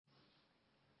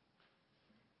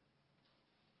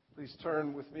Please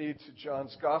turn with me to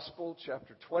John's Gospel,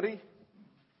 chapter 20,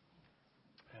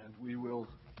 and we will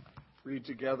read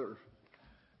together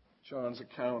John's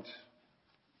account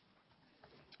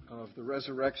of the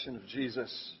resurrection of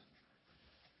Jesus.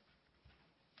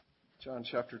 John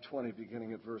chapter 20,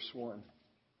 beginning at verse 1.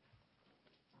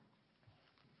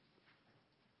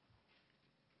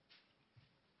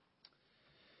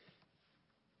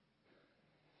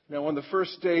 Now on the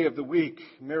first day of the week,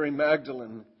 Mary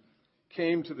Magdalene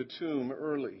came to the tomb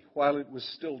early, while it was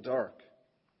still dark,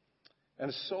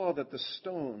 and saw that the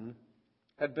stone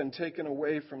had been taken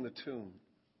away from the tomb.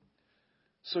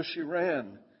 So she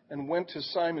ran and went to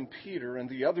Simon Peter and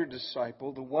the other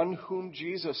disciple, the one whom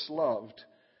Jesus loved,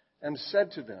 and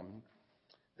said to them,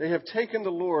 "They have taken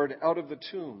the Lord out of the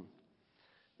tomb,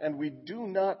 and we do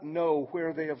not know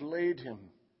where they have laid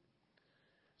him."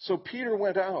 So Peter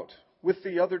went out with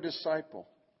the other disciple,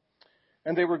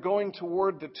 and they were going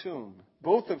toward the tomb.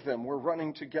 Both of them were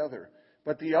running together,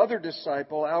 but the other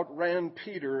disciple outran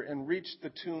Peter and reached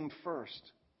the tomb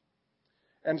first.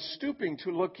 And stooping to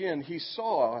look in, he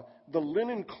saw the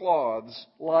linen cloths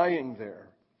lying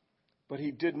there, but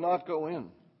he did not go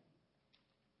in.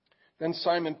 Then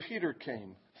Simon Peter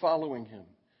came, following him,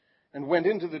 and went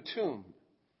into the tomb.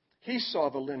 He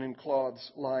saw the linen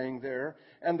cloths lying there,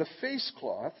 and the face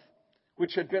cloth,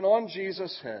 which had been on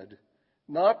Jesus' head,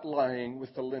 not lying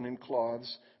with the linen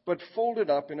cloths, but folded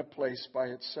up in a place by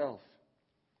itself.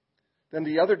 Then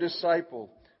the other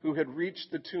disciple, who had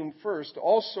reached the tomb first,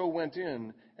 also went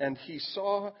in, and he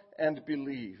saw and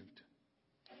believed.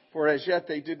 For as yet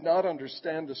they did not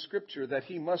understand the scripture that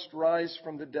he must rise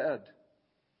from the dead.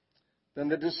 Then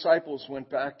the disciples went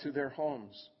back to their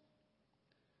homes.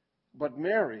 But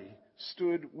Mary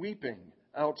stood weeping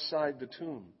outside the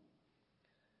tomb.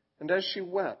 And as she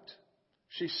wept,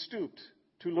 she stooped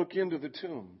to look into the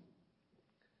tomb.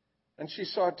 And she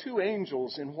saw two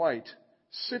angels in white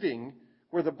sitting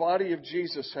where the body of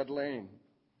Jesus had lain,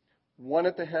 one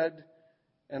at the head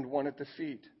and one at the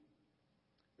feet.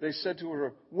 They said to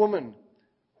her, "Woman,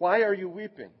 why are you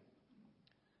weeping?"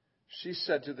 She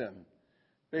said to them,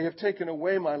 "They have taken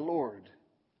away my Lord,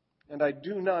 and I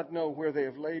do not know where they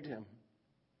have laid him."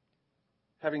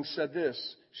 Having said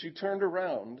this, she turned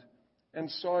around and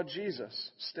saw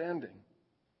Jesus standing,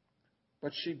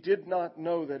 but she did not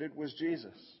know that it was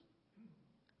Jesus.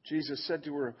 Jesus said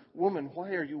to her, "Woman,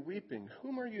 why are you weeping?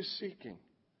 Whom are you seeking?"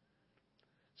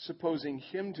 Supposing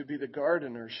him to be the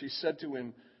gardener, she said to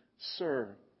him,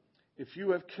 "Sir, if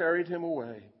you have carried him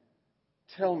away,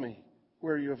 tell me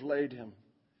where you have laid him,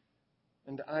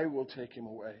 and I will take him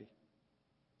away."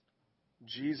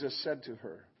 Jesus said to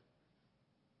her,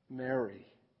 "Mary."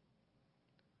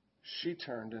 She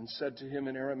turned and said to him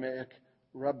in Aramaic,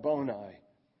 "Rabboni,"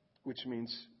 which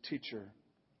means teacher.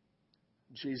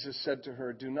 Jesus said to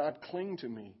her, "Do not cling to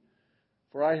me,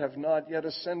 for I have not yet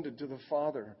ascended to the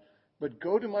Father, but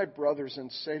go to my brothers and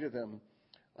say to them,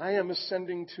 I am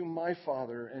ascending to my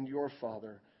Father and your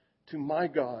Father, to my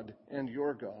God and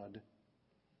your God."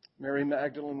 Mary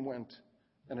Magdalene went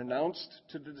and announced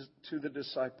to the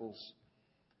disciples,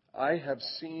 "I have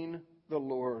seen the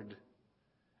Lord,"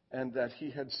 and that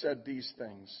he had said these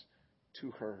things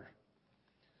to her.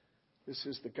 This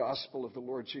is the gospel of the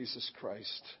Lord Jesus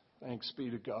Christ. Thanks be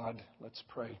to God. Let's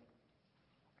pray.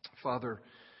 Father,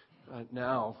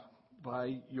 now,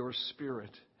 by your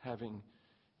Spirit, having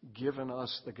given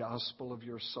us the gospel of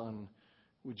your Son,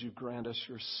 would you grant us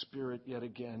your Spirit yet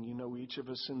again? You know each of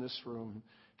us in this room.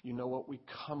 You know what we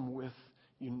come with.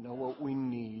 You know what we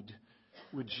need.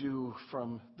 Would you,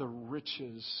 from the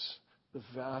riches, the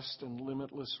vast and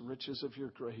limitless riches of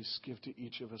your grace, give to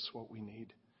each of us what we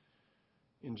need?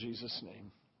 In Jesus'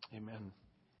 name, amen.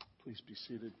 Please be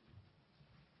seated.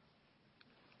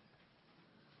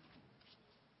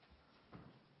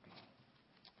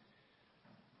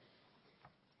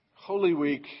 Holy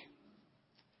Week,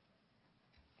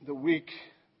 the week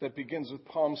that begins with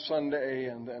Palm Sunday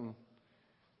and then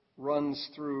runs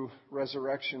through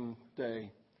Resurrection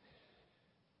Day,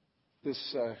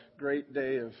 this great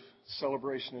day of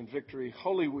celebration and victory,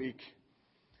 Holy Week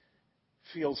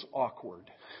feels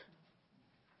awkward.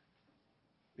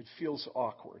 It feels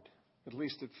awkward. At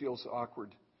least it feels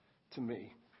awkward to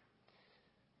me.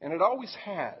 And it always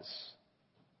has.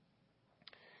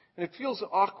 And it feels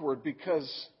awkward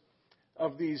because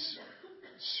of these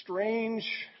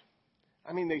strange,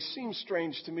 they seem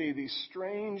strange to me, these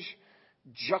strange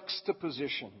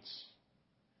juxtapositions,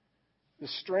 the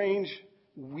strange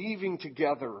weaving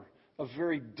together of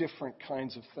very different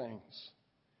kinds of things.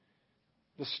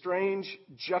 The strange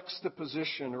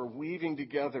juxtaposition or weaving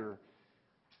together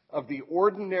of the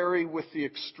ordinary with the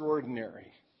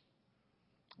extraordinary.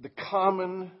 the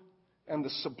common and the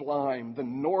sublime, the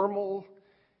normal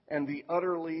and the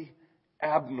utterly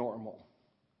abnormal.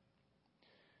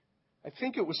 I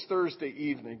think it was Thursday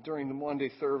evening during the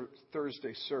Monday,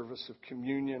 Thursday service of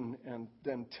communion and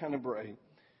then Tenebrae.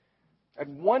 At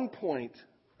one point,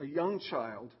 a young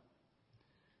child,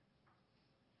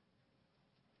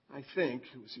 I think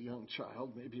it was a young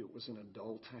child, maybe it was an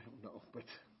adult, I don't know, but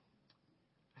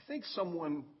I think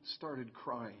someone started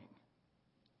crying,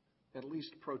 at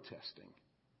least protesting.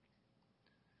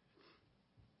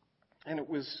 And it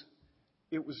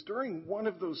was during one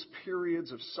of those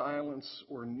periods of silence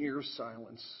or near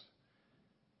silence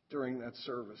during that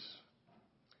service.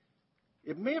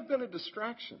 It may have been a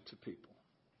distraction to people.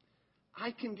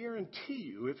 I can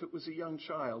guarantee you, if it was a young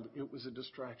child, it was a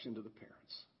distraction to the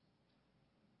parents.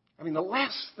 I mean, the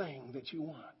last thing that you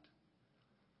want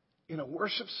in a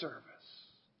worship service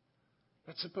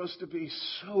that's supposed to be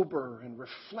sober and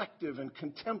reflective and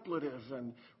contemplative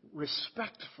and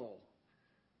respectful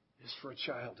is for a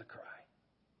child to cry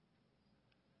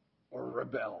or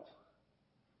rebel,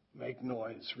 make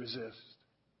noise, resist.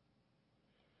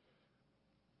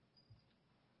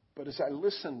 But as I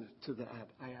listened to that,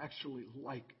 I actually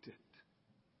liked it.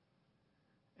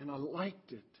 And I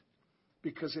liked it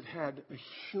because it had a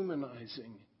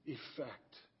humanizing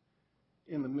effect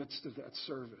in the midst of that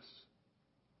service.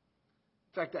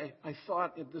 In fact, I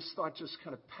thought, this thought just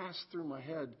kind of passed through my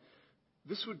head,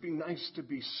 this would be nice to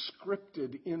be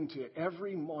scripted into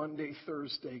every Maundy,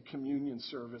 Thursday communion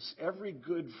service, every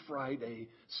Good Friday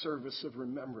service of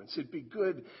remembrance. It'd be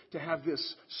good to have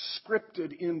this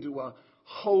scripted into a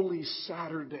Holy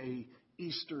Saturday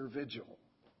Easter Vigil.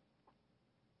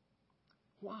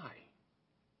 Why?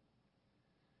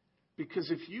 Because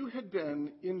if you had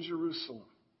been in Jerusalem,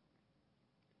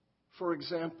 for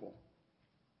example,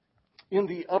 in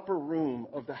the upper room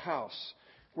of the house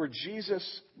where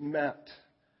Jesus met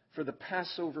for the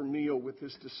Passover meal with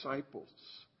his disciples,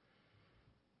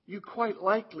 you quite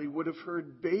likely would have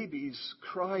heard babies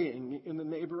crying in the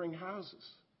neighboring houses.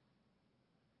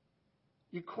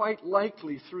 You quite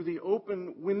likely, through the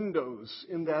open windows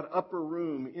in that upper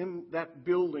room, in that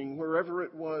building, wherever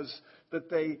it was that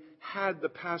they had the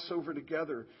Passover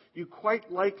together, you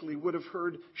quite likely would have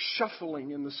heard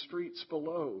shuffling in the streets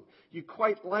below. You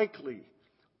quite likely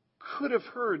could have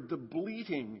heard the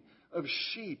bleating of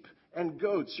sheep and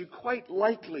goats. You quite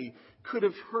likely could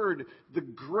have heard the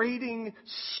grating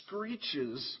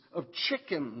screeches of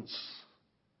chickens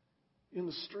in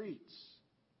the streets.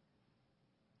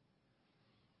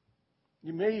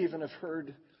 You may even have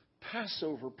heard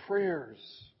Passover prayers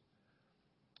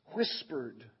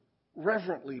whispered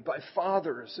reverently by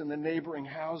fathers in the neighboring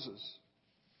houses.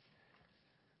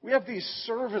 We have these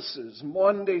services,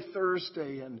 Maundy,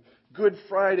 Thursday, and Good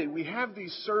Friday. We have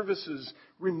these services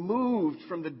removed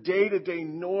from the day-to-day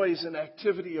noise and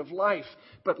activity of life.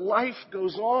 But life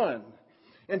goes on.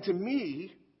 And to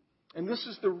me, and this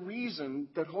is the reason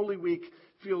that Holy Week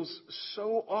feels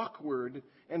so awkward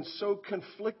and so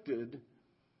conflicted,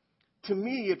 to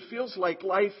me it feels like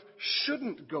life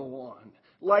shouldn't go on.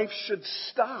 Life should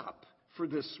stop for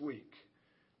this week.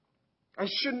 I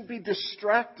shouldn't be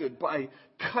distracted by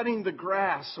cutting the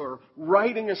grass or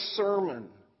writing a sermon,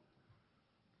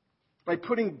 by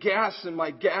putting gas in my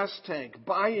gas tank,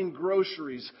 buying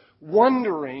groceries,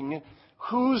 wondering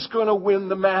who's going to win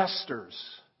the Masters.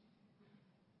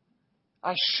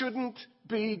 I shouldn't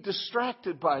be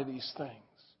distracted by these things,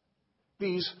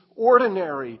 these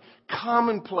ordinary,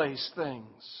 commonplace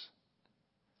things.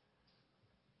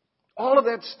 All of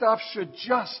that stuff should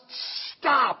just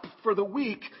stop for the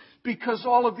week because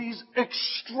all of these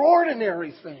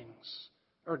extraordinary things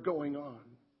are going on.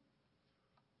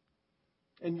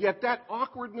 And yet that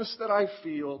awkwardness that I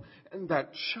feel and that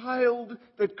child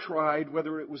that cried,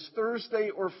 whether it was Thursday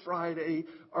or Friday,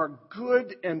 are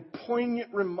good and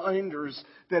poignant reminders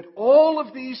that all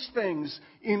of these things,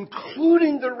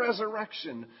 including the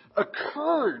resurrection,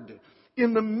 occurred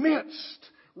in the midst,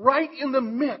 right in the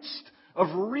midst of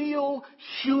real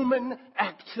human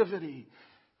activity.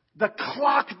 The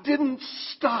clock didn't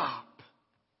stop.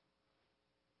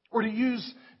 Or to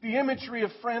use the imagery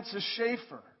of Francis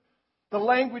Schaeffer, the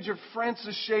language of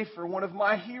Francis Schaeffer, one of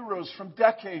my heroes from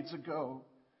decades ago.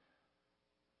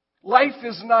 Life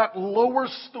is not lower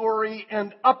story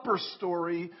and upper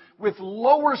story, with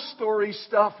lower story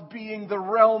stuff being the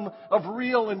realm of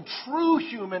real and true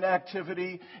human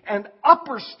activity, and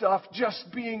upper stuff just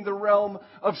being the realm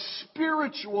of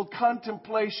spiritual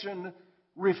contemplation,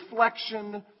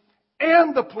 reflection,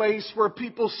 and the place where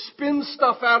people spin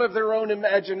stuff out of their own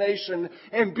imagination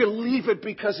and believe it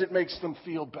because it makes them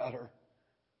feel better.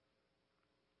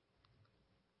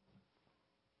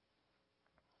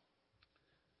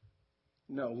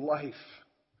 No, life,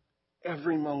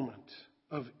 every moment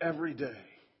of every day,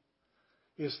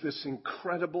 is this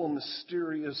incredible,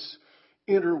 mysterious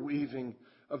interweaving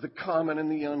of the common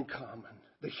and the uncommon,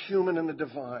 the human and the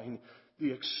divine,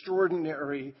 the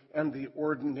extraordinary and the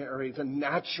ordinary, the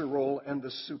natural and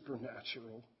the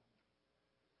supernatural.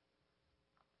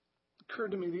 It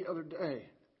occurred to me the other day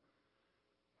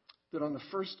that on the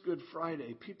first Good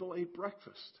Friday, people ate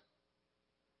breakfast.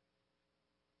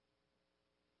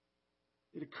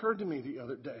 It occurred to me the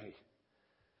other day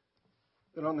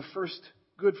that on the first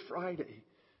Good Friday,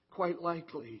 quite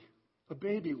likely, a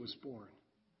baby was born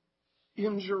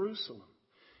in Jerusalem.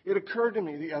 It occurred to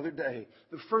me the other day,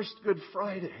 the first Good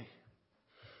Friday,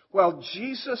 while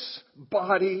Jesus'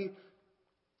 body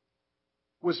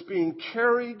was being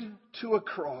carried to a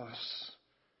cross,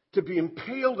 to be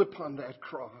impaled upon that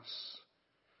cross,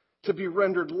 to be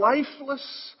rendered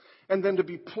lifeless, and then to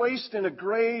be placed in a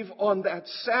grave on that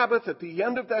Sabbath, at the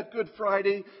end of that Good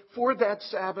Friday, for that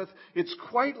Sabbath, it's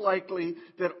quite likely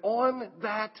that on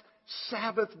that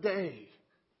Sabbath day,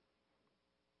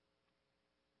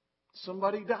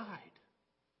 somebody died.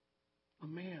 A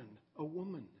man, a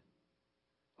woman,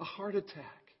 a heart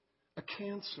attack, a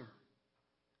cancer.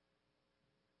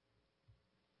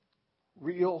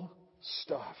 Real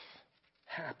stuff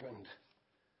happened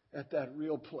at that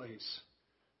real place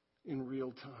in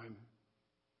real time.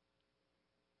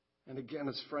 And again,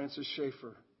 as Francis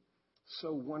Schaeffer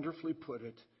so wonderfully put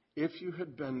it, if you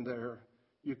had been there,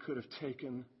 you could have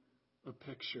taken a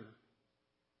picture.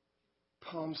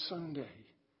 Palm Sunday,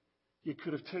 you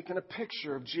could have taken a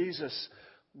picture of Jesus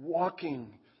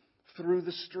walking through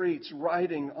the streets,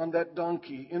 riding on that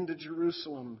donkey into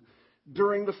Jerusalem.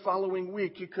 During the following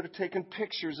week, you could have taken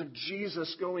pictures of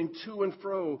Jesus going to and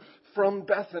fro from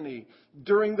Bethany.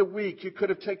 During the week, you could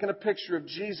have taken a picture of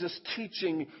Jesus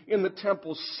teaching in the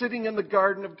temple, sitting in the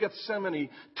Garden of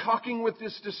Gethsemane, talking with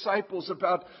his disciples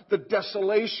about the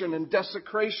desolation and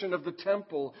desecration of the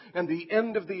temple and the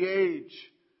end of the age.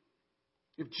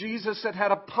 If Jesus had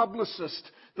had a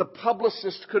publicist, the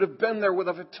publicist could have been there with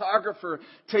a photographer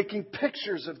taking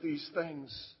pictures of these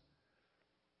things.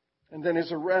 And then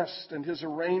his arrest and his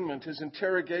arraignment, his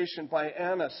interrogation by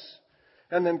Annas,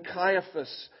 and then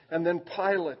Caiaphas, and then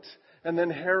Pilate, and then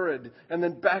Herod, and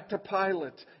then back to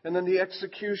Pilate, and then the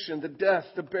execution, the death,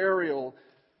 the burial.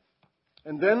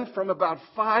 And then from about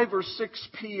 5 or 6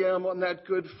 p.m. on that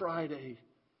Good Friday,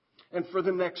 and for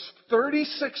the next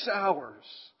 36 hours,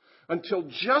 until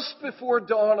just before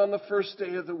dawn on the first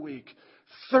day of the week,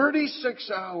 36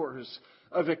 hours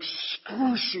of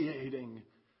excruciating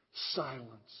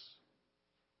silence.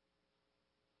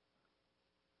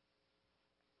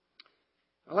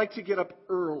 I like to get up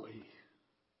early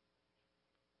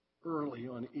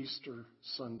on Easter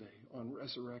Sunday, on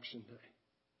Resurrection Day.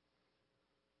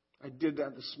 I did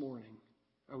that this morning.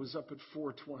 I was up at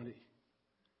 4:20.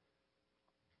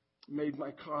 Made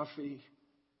my coffee,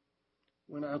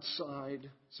 went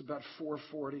outside. It's about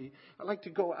 4:40. I like to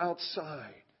go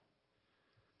outside.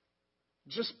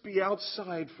 Just be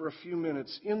outside for a few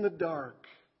minutes in the dark,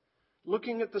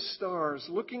 looking at the stars,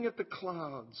 looking at the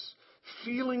clouds,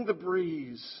 feeling the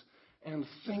breeze, and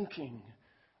thinking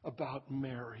about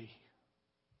Mary.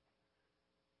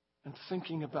 And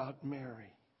thinking about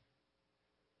Mary.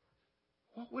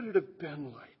 What would it have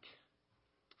been like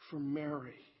for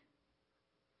Mary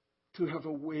to have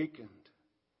awakened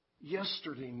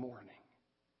yesterday morning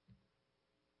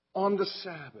on the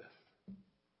Sabbath,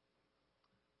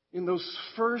 in those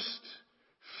first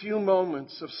few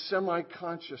moments of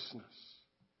semi-consciousness,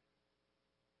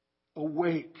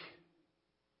 awake,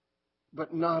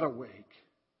 but not awake,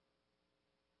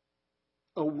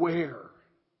 aware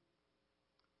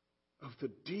of the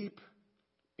deep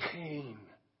pain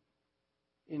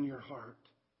in your heart.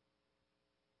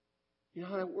 You know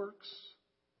how that works?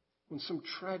 When some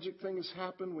tragic thing has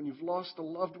happened, when you've lost a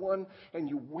loved one, and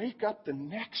you wake up the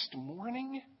next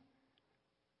morning,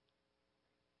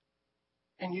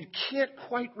 and you can't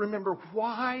quite remember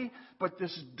why, but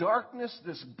this darkness,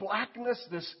 this blackness,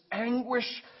 this anguish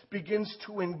begins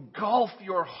to engulf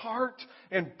your heart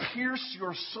and pierce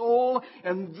your soul.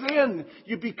 And then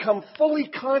you become fully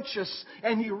conscious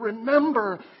and you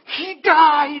remember, He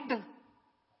died.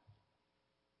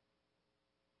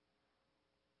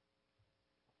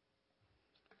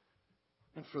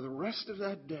 And for the rest of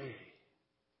that day,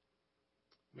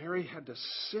 Mary had to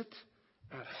sit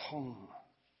at home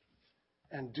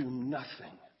and do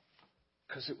nothing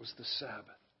because it was the Sabbath.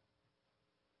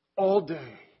 All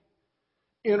day,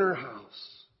 in her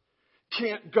house,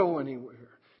 can't go anywhere,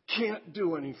 can't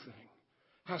do anything,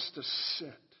 has to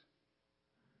sit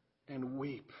and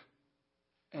weep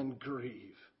and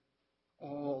grieve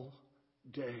all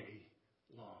day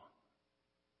long.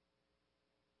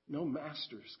 No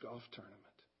Masters golf tournament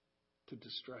to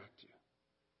distract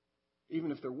you.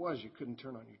 Even if there was, you couldn't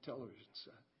turn on your television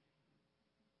set.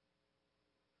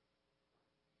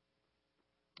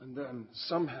 And then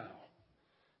somehow,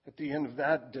 at the end of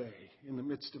that day, in the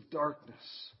midst of darkness,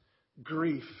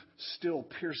 grief still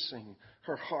piercing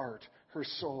her heart, her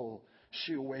soul,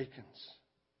 she awakens.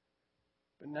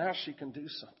 But now she can do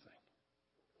something.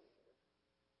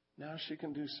 Now she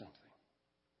can do something.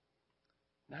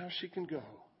 Now she can go.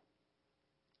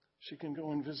 She can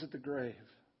go and visit the grave.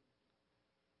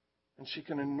 And she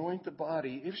can anoint the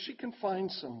body, if she can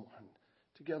find someone,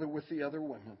 together with the other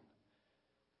women.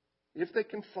 If they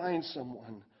can find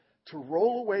someone to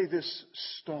roll away this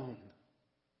stone,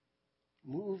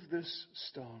 move this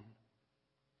stone.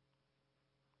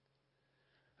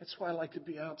 That's why I like to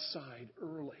be outside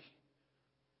early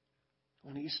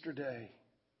on Easter Day,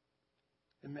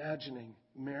 imagining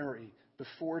Mary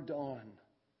before dawn,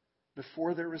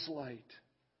 before there is light,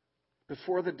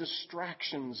 before the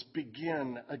distractions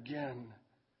begin again,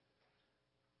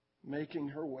 making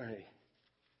her way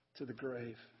to the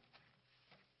grave.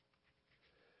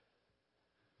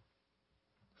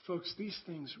 Folks, these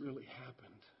things really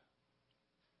happened.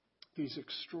 These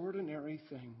extraordinary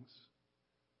things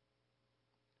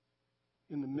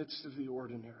in the midst of the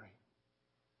ordinary.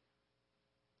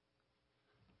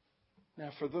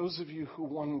 Now, for those of you who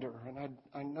wonder, and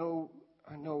I know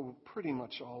pretty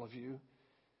much all of you,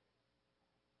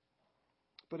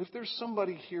 but if there's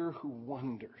somebody here who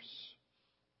wonders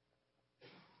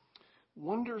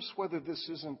whether this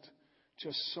isn't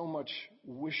just so much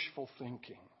wishful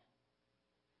thinking,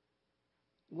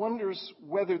 wonders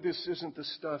whether this isn't the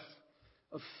stuff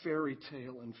of fairy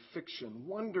tale and fiction,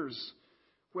 wonders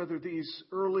whether these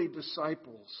early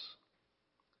disciples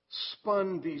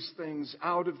spun these things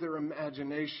out of their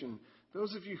imagination.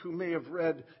 Those of you who may have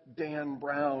read Dan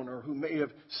Brown or who may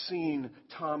have seen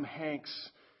Tom Hanks'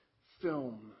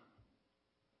 film,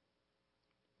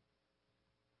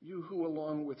 you who,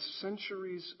 along with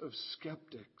centuries of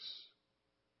skeptics,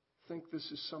 think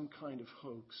this is some kind of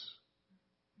hoax,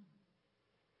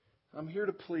 I'm here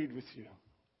to plead with you.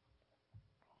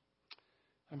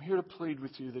 I'm here to plead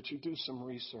with you that you do some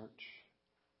research,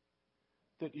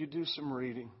 that you do some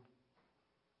reading.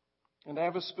 And I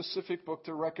have a specific book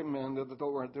to recommend,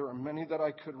 though there are many that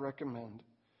I could recommend.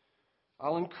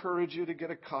 I'll encourage you to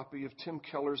get a copy of Tim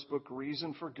Keller's book,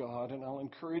 Reason for God, and I'll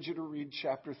encourage you to read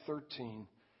chapter 13,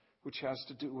 which has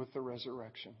to do with the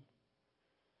resurrection.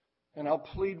 And I'll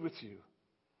plead with you,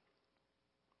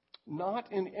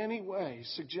 not in any way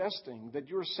suggesting that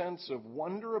your sense of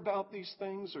wonder about these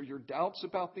things or your doubts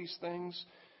about these things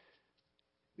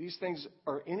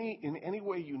are in any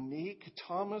way unique.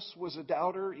 Thomas was a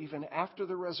doubter even after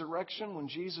the resurrection. When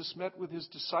Jesus met with his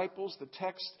disciples, the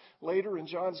text later in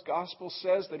John's Gospel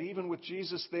says that even with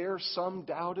Jesus there, some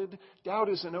doubted. Doubt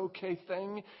is an okay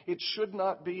thing. It should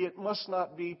not be. It must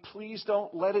not be. Please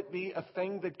don't let it be a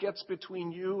thing that gets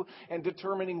between you and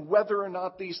determining whether or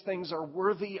not these things are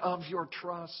worthy of your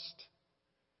trust.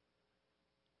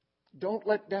 Don't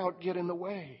let doubt get in the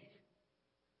way.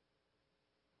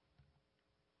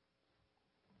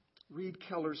 Read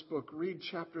Keller's book. Read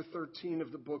chapter 13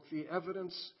 of the book. The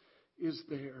evidence is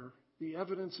there. The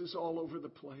evidence is all over the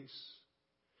place.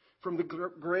 From the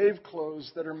grave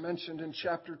clothes that are mentioned in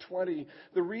chapter 20,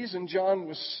 the reason John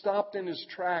was stopped in his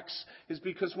tracks is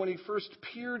because when he first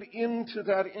peered into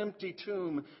that empty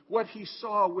tomb, what he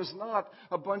saw was not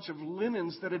a bunch of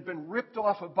linens that had been ripped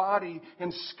off a body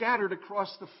and scattered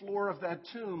across the floor of that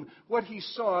tomb. What he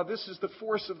saw, this is the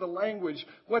force of the language,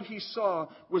 what he saw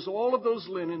was all of those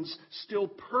linens still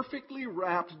perfectly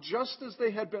wrapped, just as they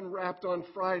had been wrapped on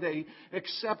Friday,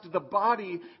 except the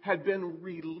body had been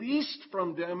released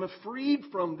from them, freed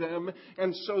from them,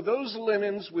 and so those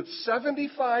linens with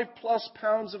 75 plus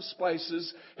pounds of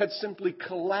spices had simply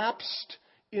collapsed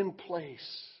in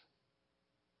place.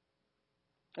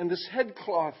 And this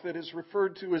headcloth that is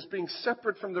referred to as being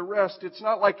separate from the rest, it's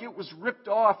not like it was ripped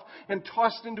off and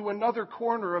tossed into another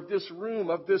corner of this room,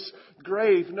 of this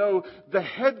grave. No, the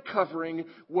head covering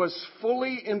was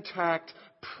fully intact,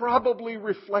 probably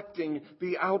reflecting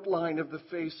the outline of the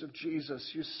face of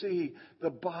Jesus. You see, the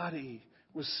body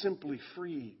was simply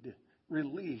freed,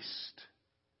 released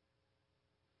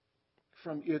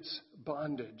from its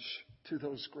bondage to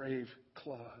those grave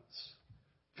cloths.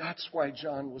 That's why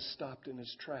John was stopped in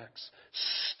his tracks,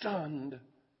 stunned.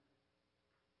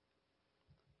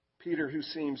 Peter, who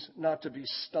seems not to be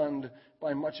stunned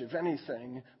by much of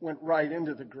anything, went right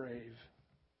into the grave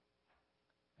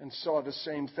and saw the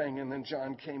same thing, and then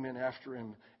John came in after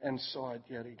him and saw it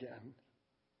yet again.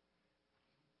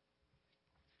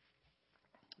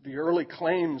 The early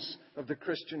claims of the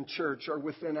Christian church are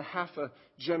within a half a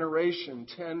generation,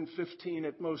 10, 15,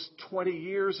 at most 20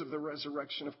 years of the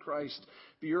resurrection of Christ.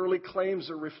 The early claims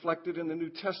are reflected in the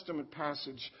New Testament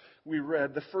passage we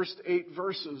read, the first 8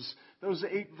 verses, those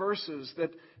 8 verses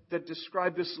that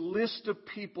describe this list of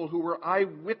people who were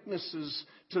eyewitnesses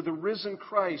to the risen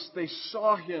Christ. They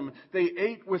saw him. They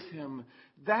ate with him.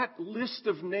 That list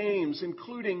of names,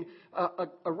 including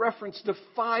a reference to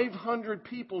 500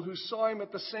 people who saw him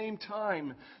at the same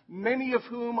time, many of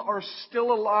whom are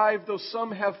still alive, though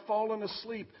some have fallen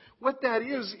asleep. What that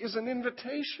is an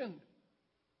invitation.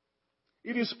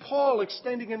 It is Paul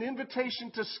extending an invitation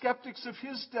to skeptics of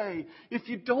his day. If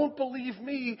you don't believe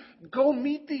me, go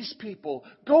meet these people.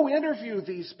 Go interview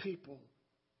these people.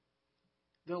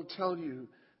 They'll tell you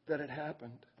that it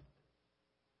happened.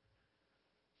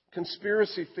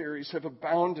 Conspiracy theories have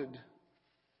abounded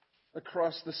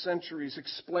across the centuries,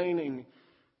 explaining,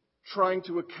 trying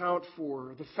to account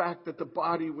for the fact that the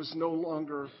body was no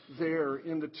longer there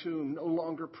in the tomb, no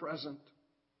longer present.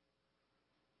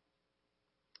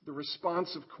 The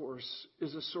response, of course,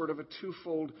 is a sort of a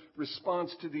twofold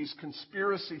response to these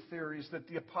conspiracy theories, that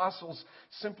the apostles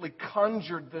simply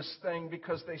conjured this thing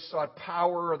because they sought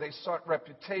power or they sought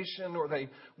reputation or they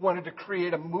wanted to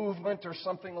create a movement or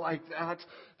something like that.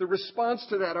 The response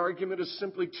to that argument is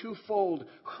simply twofold.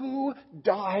 Who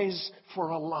dies for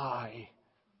a lie?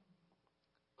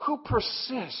 Who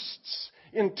persists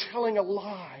in telling a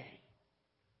lie,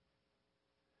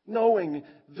 knowing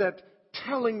that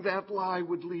telling that lie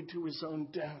would lead to his own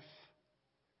death?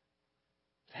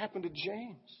 It happened to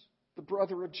James, the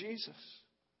brother of Jesus.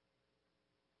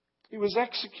 He was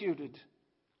executed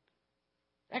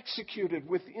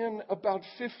within about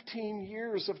 15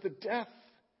 years of the death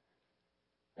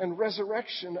and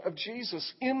resurrection of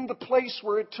Jesus in the place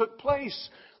where it took place.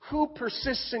 Who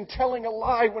persists in telling a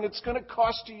lie when it's going to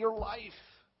cost you your life?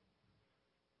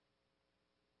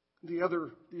 The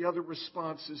other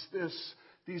response is this.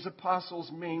 These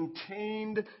apostles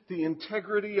maintained the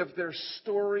integrity of their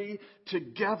story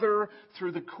together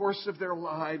through the course of their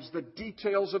lives. The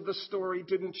details of the story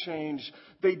didn't change.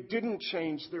 They didn't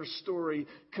change their story.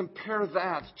 Compare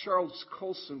that. Charles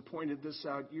Colson pointed this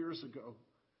out years ago.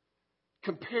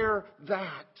 Compare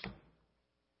that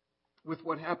with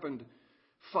what happened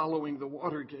following the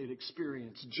Watergate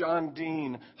experience. John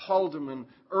Dean, Haldeman,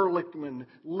 Ehrlichman,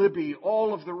 Libby,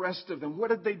 all of the rest of them. What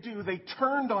did they do? They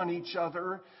turned on each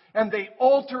other and they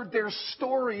altered their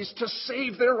stories to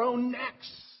save their own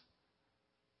necks.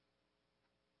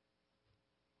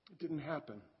 It didn't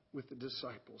happen with the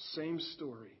disciples. Same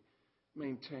story,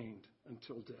 maintained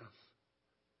until death.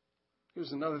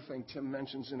 Here's another thing Tim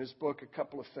mentions in his book, a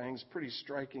couple of things, pretty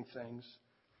striking things.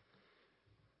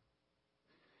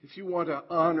 If you want to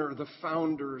honor the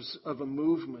founders of a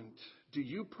movement, do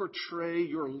you portray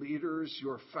your leaders,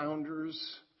 your founders,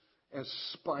 as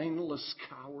spineless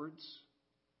cowards?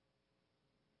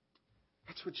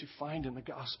 That's what you find in the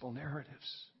gospel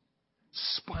narratives.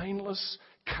 Spineless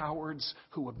cowards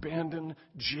who abandon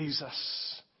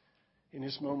Jesus in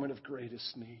his moment of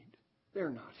greatest need. They're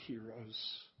not heroes.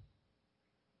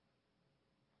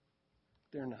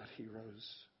 They're not heroes.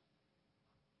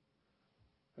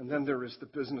 And then there is the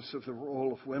business of the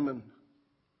role of women.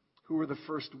 Who were the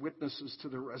first witnesses to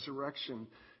the resurrection?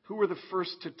 Who were the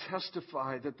first to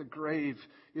testify that the grave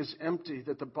is empty,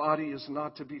 that the body is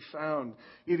not to be found?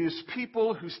 It is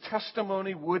people whose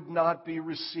testimony would not be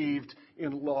received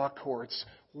in law courts.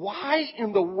 Why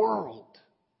in the world,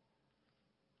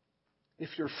 if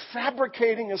you're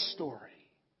fabricating a story,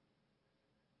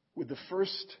 would the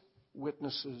first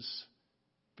witnesses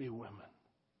be women?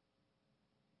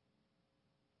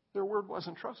 Their word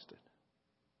wasn't trusted.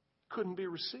 Couldn't be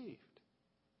received.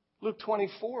 Luke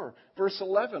 24, verse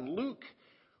 11. Luke,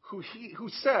 who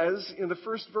says in the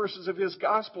first verses of his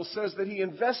gospel, says that he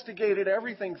investigated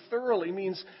everything thoroughly,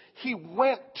 means he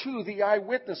went to the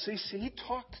eyewitness. He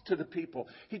talked to the people.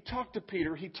 He talked to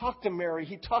Peter. He talked to Mary.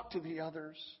 He talked to the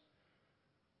others.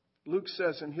 Luke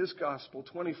says in his gospel,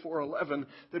 24:11,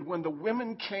 that when the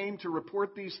women came to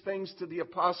report these things to the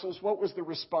apostles, what was the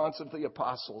response of the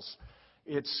apostles?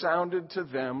 It sounded to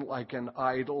them like an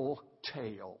idle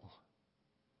tale.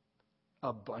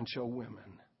 A bunch of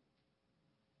women.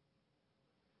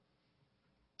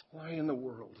 Why in the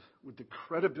world would the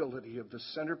credibility of the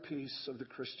centerpiece of the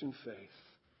Christian faith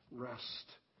rest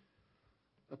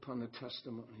upon the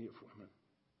testimony of women?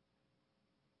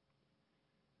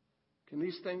 Can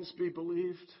these things be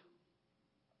believed?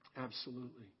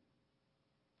 Absolutely.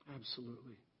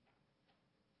 Absolutely.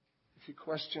 If you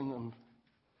question them,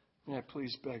 may I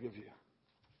please beg of you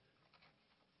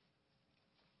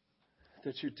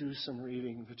that you do some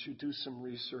reading, that you do some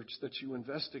research, that you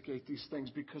investigate these things,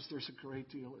 because there's a great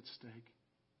deal at stake.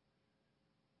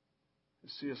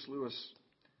 As C.S. Lewis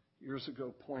years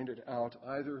ago pointed out,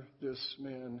 either this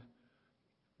man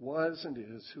was and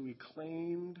is who he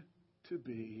claimed to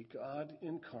be, God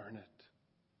incarnate,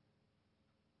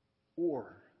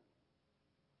 or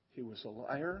he was a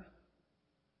liar,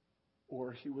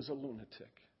 or he was a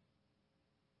lunatic,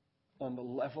 on the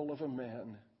level of a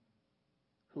man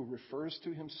who refers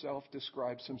to himself,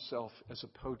 describes himself as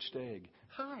a poached egg.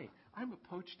 Hi, I'm a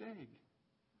poached egg.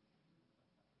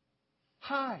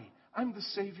 Hi, I'm the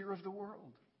Savior of the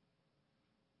world.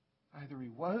 Either he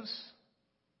was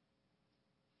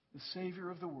the Savior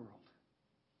of the world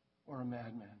or a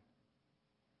madman.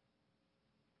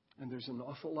 And there's an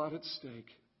awful lot at stake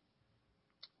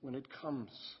when it comes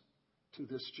to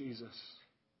this Jesus,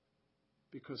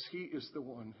 because he is the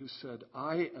one who said,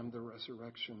 I am the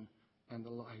resurrection and the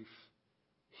life.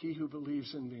 He who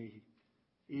believes in me,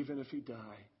 even if he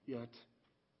die, yet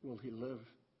will he live.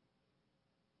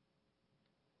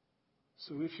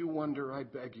 So if you wonder, I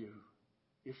beg you.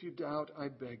 If you doubt, I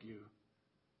beg you.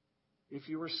 If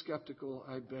you are skeptical,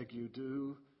 I beg you,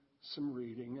 do some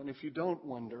reading. And if you don't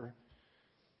wonder,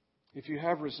 if you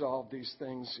have resolved these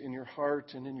things in your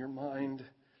heart and in your mind,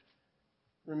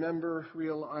 remember,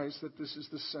 realize that this is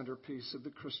the centerpiece of the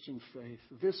Christian faith.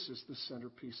 This is the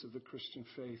centerpiece of the Christian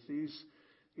faith. These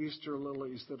Easter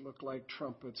lilies that look like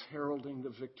trumpets heralding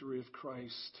the victory of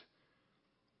Christ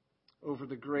over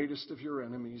the greatest of your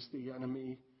enemies, the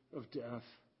enemy of death.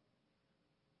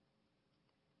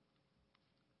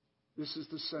 This is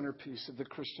the centerpiece of the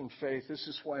Christian faith. This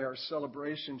is why our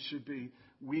celebration should be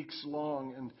weeks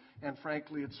long. And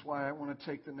frankly, it's why I want to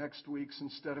take the next weeks,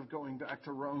 instead of going back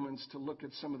to Romans, to look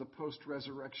at some of the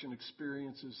post-resurrection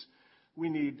experiences. We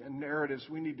need narratives.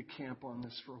 We need to camp on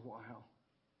this for a while.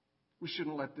 We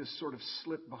shouldn't let this sort of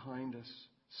slip behind us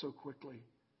so quickly.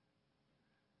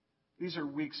 These are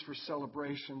weeks for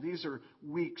celebration. These are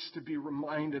weeks to be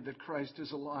reminded that Christ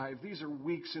is alive. These are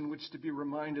weeks in which to be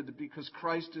reminded that because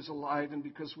Christ is alive and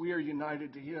because we are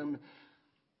united to Him,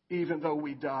 even though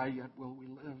we die, yet will we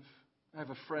live. I have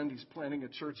a friend, he's planning a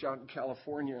church out in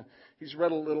California. He's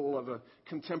read a little of a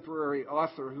contemporary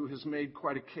author who has made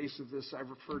quite a case of this.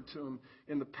 I've referred to him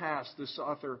in the past, this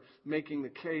author making the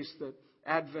case that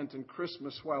Advent and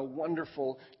Christmas, while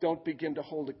wonderful, don't begin to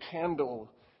hold a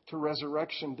candle to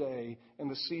Resurrection Day and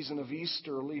the season of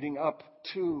Easter leading up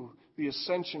to the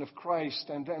ascension of Christ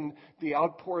and then the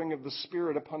outpouring of the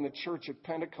Spirit upon the church at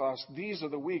Pentecost. These are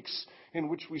the weeks in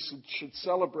which we should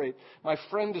celebrate. My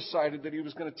friend decided that he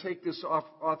was going to take this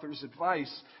author's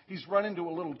advice. He's run into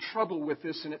a little trouble with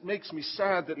this, and it makes me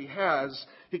sad that he has.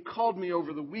 He called me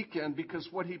over the weekend because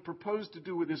what he proposed to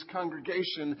do with his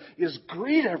congregation is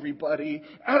greet everybody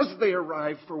as they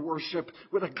arrive for worship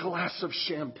with a glass of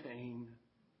champagne.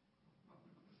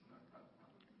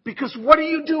 Because what do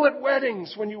you do at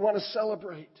weddings when you want to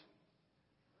celebrate?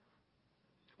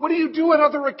 What do you do at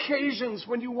other occasions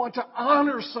when you want to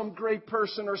honor some great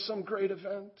person or some great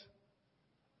event?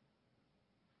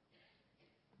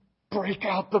 Break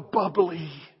out the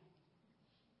bubbly.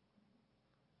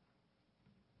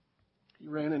 He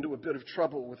ran into a bit of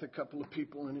trouble with a couple of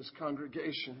people in his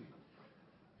congregation.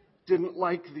 Didn't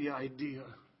like the idea.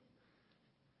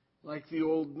 Like the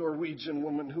old Norwegian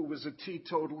woman who was a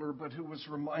teetotaler, but who was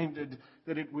reminded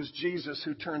that it was Jesus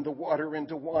who turned the water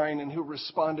into wine, and who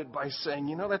responded by saying,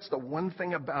 you know, that's the one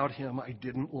thing about him I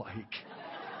didn't like.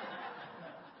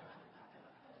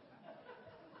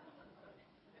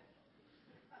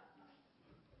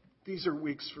 These are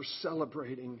weeks for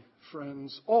celebrating,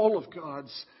 friends. All of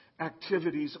God's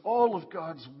activities, all of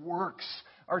God's works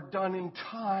are done in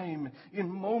time, in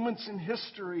moments in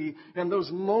history, and those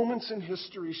moments in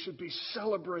history should be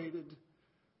celebrated,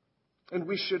 and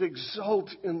we should exult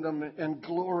in them and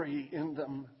glory in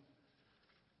them.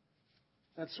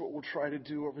 That's what we'll try to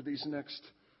do over these next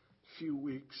few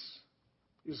weeks,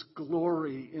 is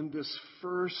glory in this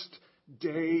first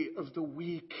day of the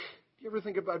week. You ever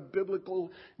think about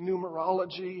biblical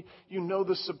numerology? You know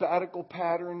the sabbatical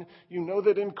pattern. You know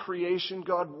that in creation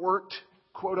God worked,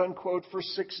 quote unquote, for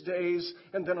 6 days,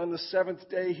 and then on the seventh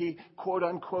day He, quote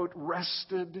unquote,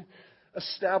 rested,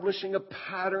 establishing a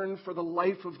pattern for the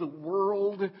life of the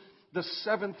world. The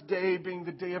seventh day being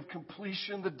the day of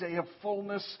completion, the day of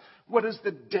fullness. What is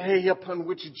the day upon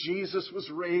which Jesus was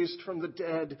raised from the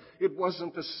dead? It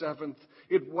wasn't the seventh.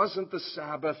 It wasn't the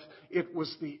Sabbath. It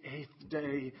was the eighth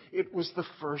day. It was the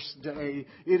first day.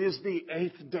 It is the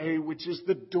eighth day, which is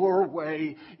the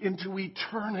doorway into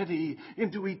eternity,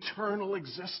 into eternal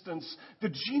existence.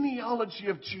 The genealogy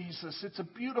of Jesus. It's a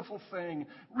beautiful thing.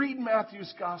 Read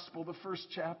Matthew's Gospel, the first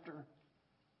chapter.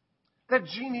 That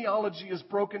genealogy is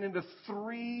broken into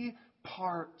 3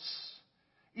 parts,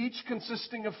 each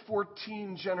consisting of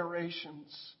 14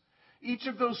 generations. Each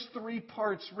of those 3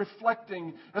 parts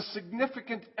reflecting a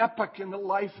significant epoch in the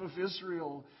life of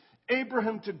Israel.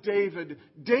 Abraham to David,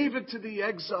 David to the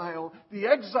exile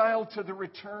to the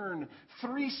return.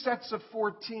 3 sets of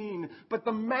 14, but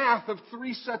the math of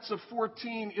 3 sets of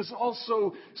 14 is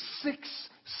also 6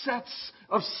 sets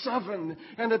of 7.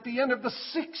 And at the end of the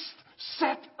 6th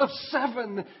set of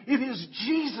 7, it is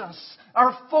Jesus,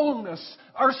 our fullness,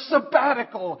 our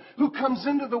sabbatical, who comes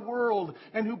into the world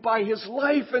and who by his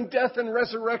life and death and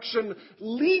resurrection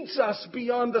leads us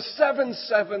beyond the 7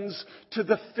 sevens to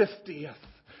the 50th,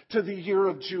 to the year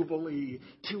of Jubilee,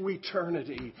 to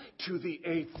eternity, to the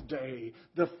 8th day,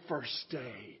 the first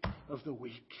day of the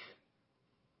week.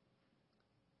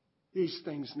 These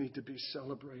things need to be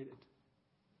celebrated.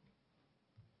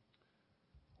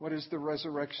 What is the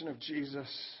resurrection of Jesus?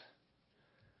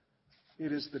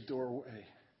 It is the doorway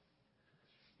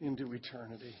into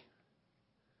eternity.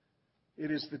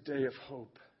 It is the day of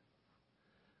hope.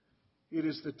 It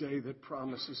is the day that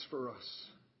promises for us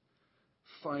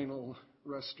final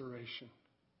restoration.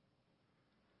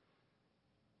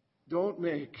 Don't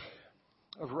make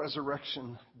of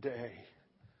Resurrection Day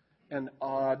an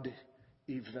odd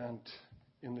event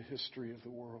in the history of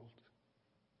the world.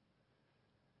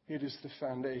 It is the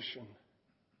foundation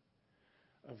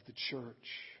of the church.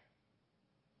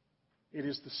 It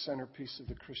is the centerpiece of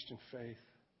the Christian faith.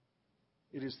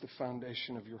 It is the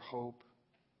foundation of your hope.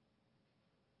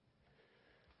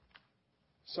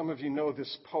 Some of you know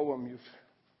this poem.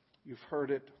 You've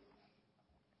heard it.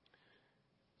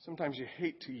 Sometimes you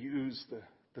hate to use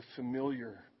the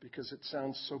familiar because it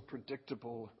sounds so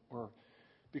predictable, or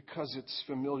because it's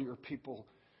familiar, people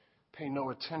pay no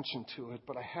attention to it,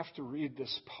 but I have to read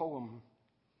this poem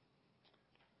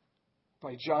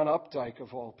by John Updike,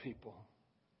 of all people.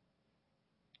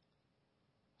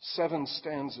 7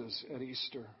 stanzas at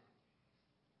Easter.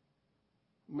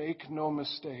 Make no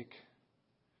mistake.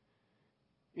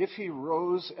 If he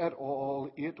rose at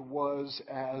all, it was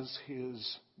as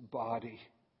his body.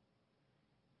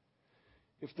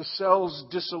 If the cell's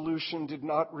dissolution did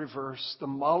not reverse, the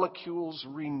molecules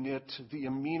reknit, the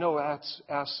amino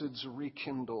acids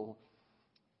rekindle,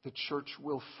 the church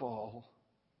will fall.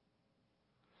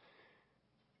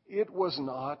 It was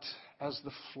not as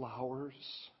the flowers,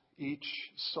 each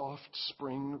soft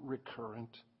spring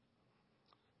recurrent.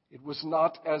 It was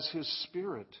not as his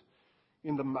spirit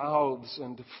in the mouths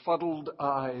and fuddled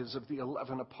eyes of the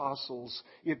 11 apostles.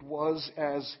 It was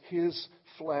as his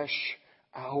flesh,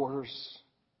 ours.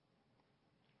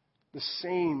 The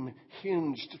same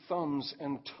hinged thumbs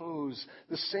and toes,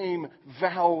 the same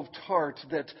valved heart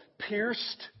that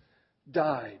pierced,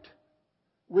 died,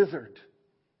 withered,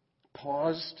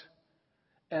 paused,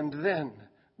 and then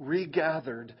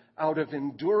regathered out of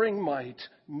enduring might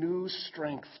new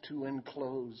strength to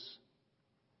enclose.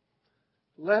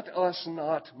 Let us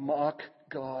not mock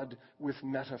God with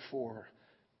metaphor,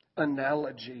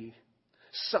 analogy,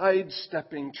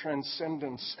 sidestepping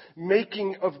transcendence,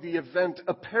 making of the event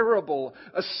a parable,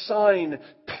 a sign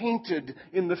painted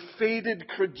in the faded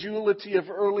credulity of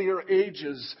earlier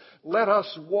ages. Let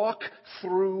us walk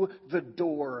through the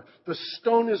door. The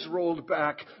stone is rolled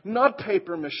back, not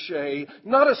papier-mâché,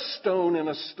 not a stone in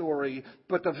a story,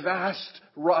 but the vast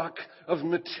rock of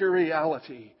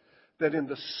materiality that in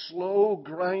the slow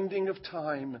grinding of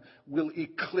time will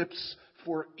eclipse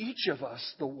for each of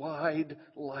us the wide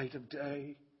light of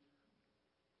day.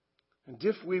 And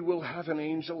if we will have an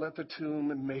angel at the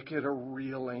tomb and make it a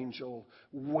real angel,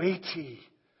 weighty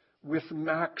with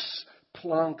Max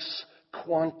Planck's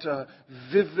quanta,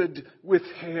 vivid with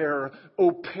hair,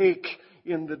 opaque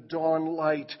in the dawn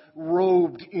light,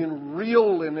 robed in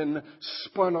real linen,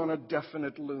 spun on a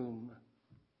definite loom.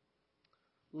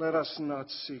 Let us not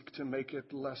seek to make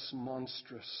it less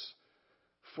monstrous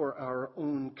for our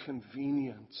own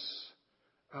convenience,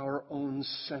 our own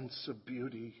sense of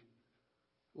beauty,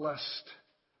 lest,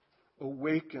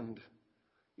 awakened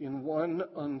in one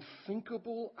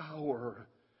unthinkable hour,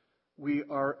 we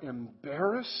are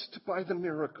embarrassed by the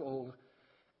miracle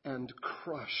and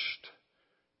crushed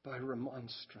by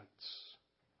remonstrance.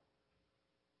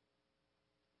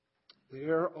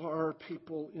 There are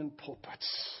people in pulpits,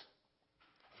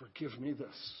 forgive me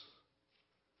this.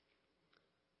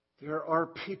 There are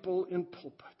people in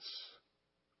pulpits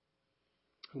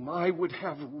whom I would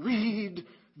have read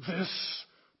this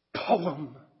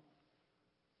poem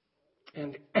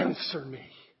and answer me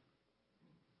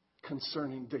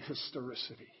concerning the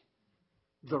historicity,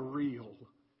 the real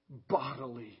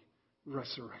bodily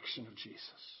resurrection of Jesus.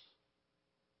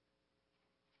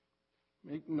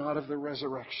 Make not of the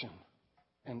resurrection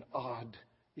an odd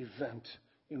event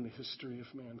in the history of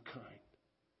mankind.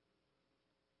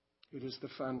 It is the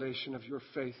foundation of your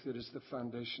faith. It is the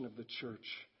foundation of the church.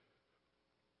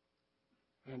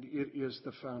 And it is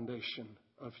the foundation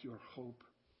of your hope.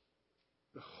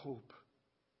 The hope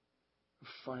of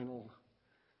final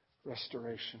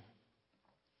restoration.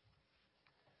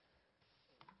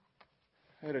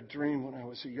 I had a dream when I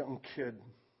was a young kid.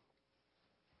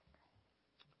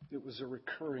 It was a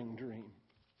recurring dream.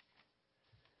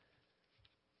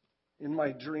 In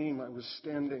my dream, I was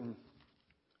standing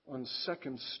on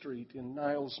 2nd Street in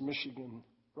Niles, Michigan,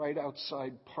 right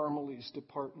outside Parmalee's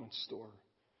department store.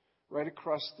 Right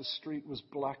across the street was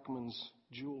Blackman's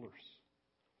Jewelers.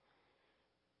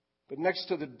 But next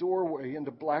to the doorway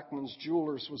into Blackman's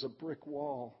Jewelers was a brick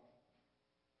wall.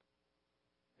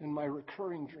 And my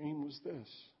recurring dream was this.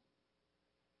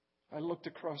 I looked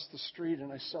across the street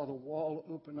and I saw the wall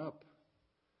open up.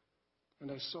 And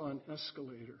I saw an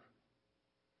escalator.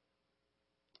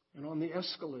 And on the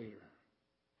escalator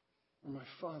were my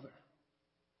father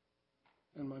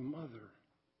and my mother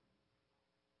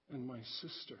and my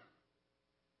sister.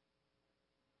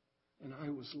 And I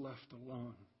was left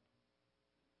alone.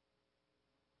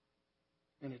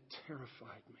 And it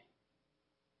terrified me.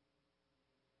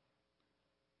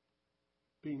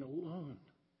 Being alone,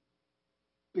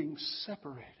 being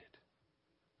separated,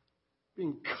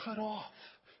 being cut off,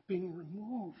 being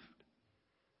removed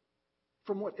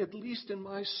from what, at least in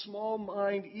my small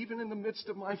mind, even in the midst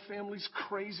of my family's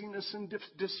craziness and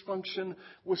dysfunction,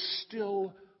 was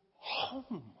still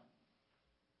home.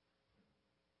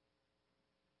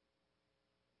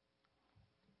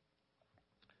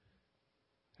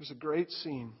 There's a great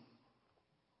scene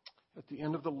at the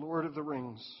end of The Lord of the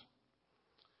Rings.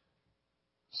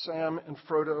 Sam and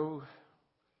Frodo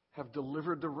have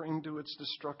delivered the ring to its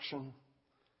destruction.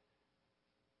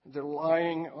 They're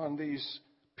lying on these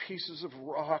pieces of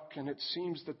rock, and it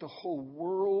seems that the whole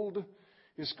world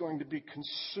is going to be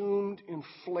consumed in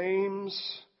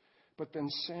flames. But then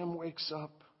Sam wakes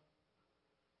up,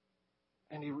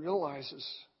 and he realizes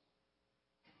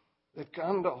that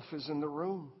Gandalf is in the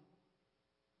room.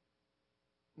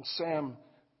 And Sam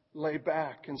lay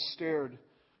back and stared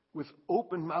with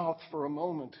open mouth for a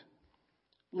moment,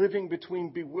 living between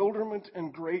bewilderment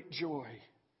and great joy.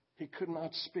 He could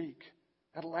not speak.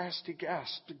 At last he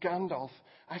gasped, "Gandalf,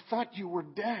 I thought you were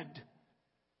dead.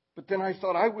 But then I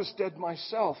thought I was dead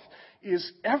myself.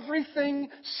 Is everything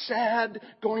sad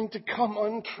going to come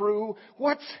untrue?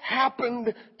 What's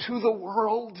happened to the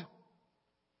world?"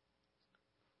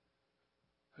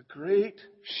 A great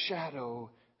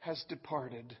shadow has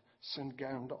departed, said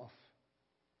Gandalf.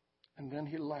 And then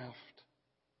he laughed.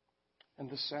 And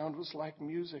the sound was like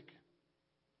music,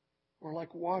 or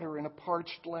like water in a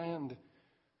parched land.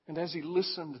 And as he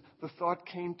listened, the thought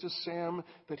came to Sam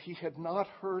that he had not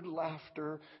heard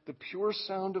laughter, the pure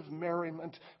sound of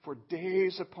merriment, for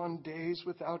days upon days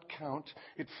without count.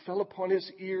 It fell upon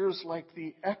his ears like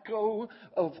the echo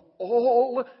of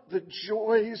all the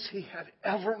joys he had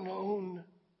ever known.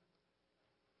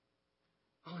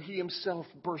 Oh, he himself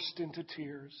burst into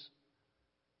tears.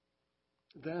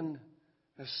 Then,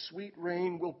 as sweet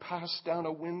rain will pass down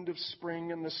a wind of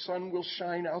spring and the sun will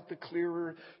shine out the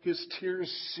clearer, his tears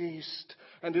ceased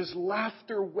and his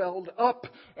laughter welled up,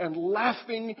 and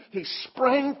laughing he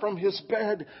sprang from his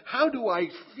bed. "How do I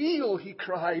feel?" he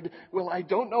cried. "Well, I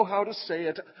don't know how to say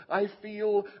it. I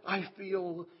feel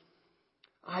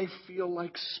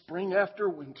like spring after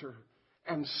winter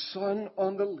and sun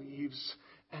on the leaves,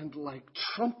 and like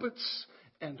trumpets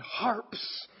and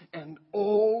harps and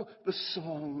all the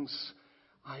songs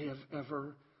I have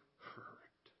ever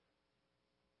heard."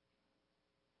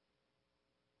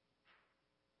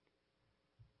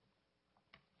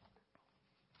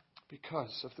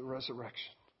 Because of the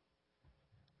resurrection,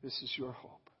 this is your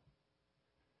hope.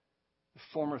 The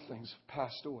former things have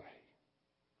passed away.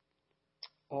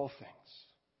 All things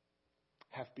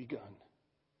have begun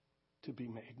to be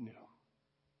made new.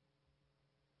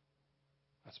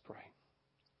 Let's pray.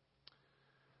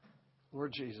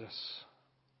 Lord Jesus,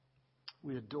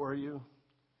 we adore you,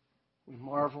 we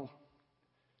marvel,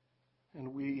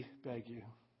 and we beg you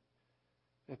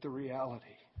that the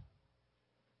reality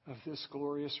of this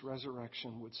glorious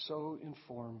resurrection would so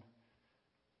inform,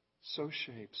 so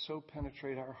shape, so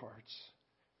penetrate our hearts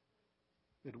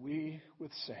that we,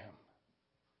 with Sam,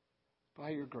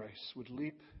 by your grace, would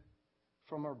leap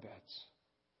from our beds,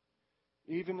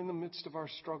 even in the midst of our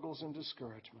struggles and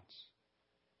discouragements,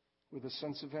 with a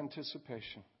sense of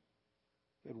anticipation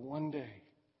that one day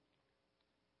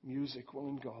music will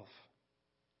engulf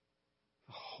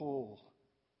the whole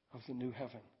of the new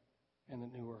heaven and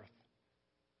the new earth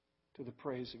to the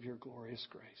praise of your glorious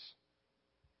grace.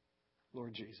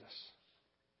 Lord Jesus,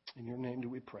 in your name do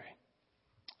we pray.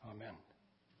 Amen.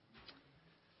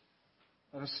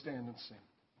 Let us stand and sing.